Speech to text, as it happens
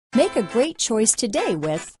Make a great choice today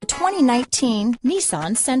with the 2019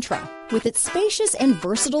 Nissan Sentra. With its spacious and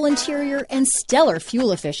versatile interior and stellar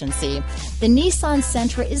fuel efficiency, the Nissan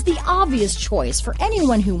Sentra is the obvious choice for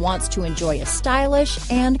anyone who wants to enjoy a stylish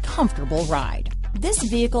and comfortable ride. This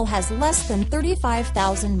vehicle has less than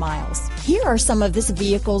 35,000 miles. Here are some of this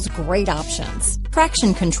vehicle's great options: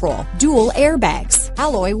 traction control, dual airbags,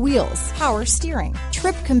 alloy wheels, power steering,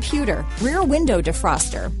 trip computer, rear window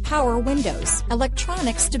defroster, power windows,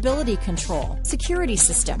 electronic stability control, security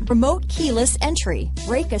system, remote keyless entry,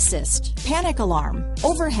 brake assist, panic alarm,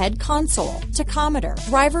 overhead console, tachometer,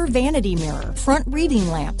 driver vanity mirror, front reading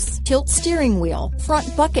lamps, tilt steering wheel, front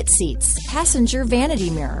bucket seats, passenger vanity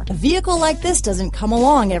mirror. A vehicle like this doesn't come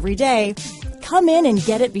along every day. Come in and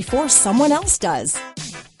get it before someone else does.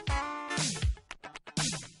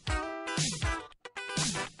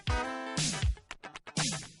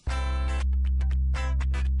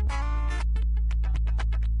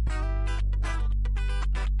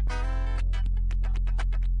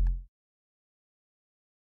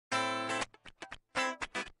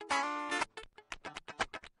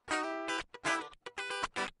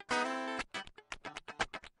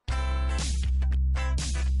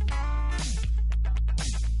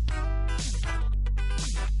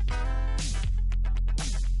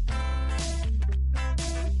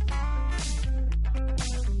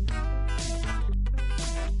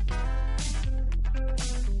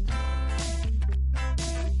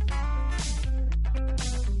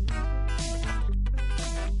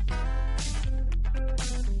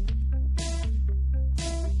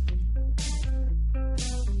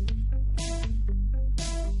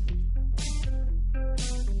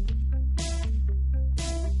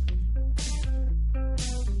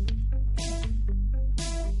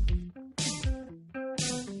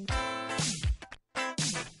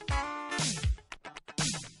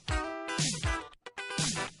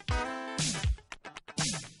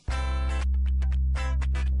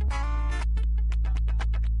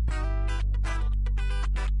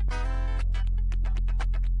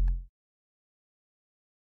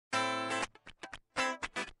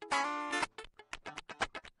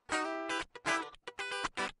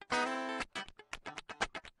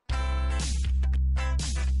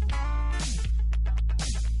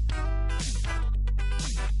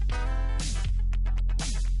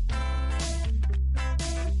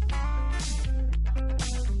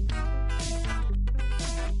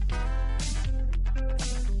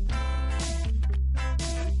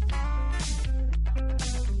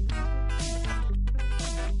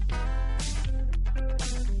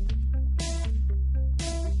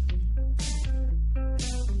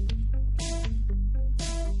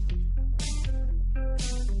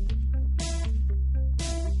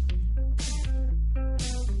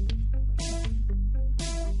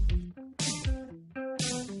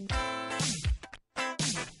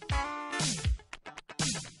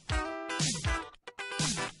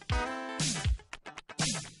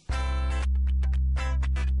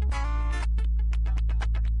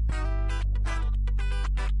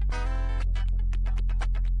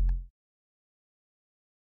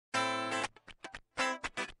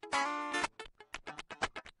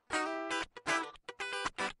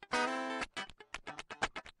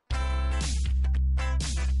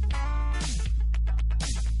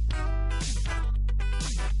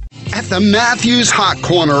 At the Matthews Hot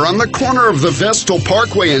Corner on the corner of the Vestal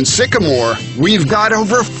Parkway and Sycamore, we've got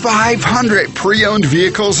over 500 pre-owned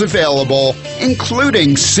vehicles available,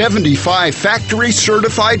 including 75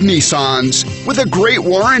 factory-certified Nissans with a great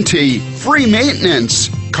warranty, free maintenance,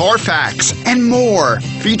 Carfax, and more,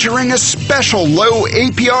 featuring a special low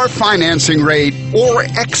APR financing rate or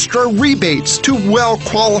extra rebates to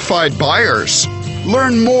well-qualified buyers.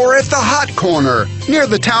 Learn more at the Hot Corner near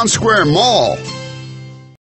the Town Square Mall.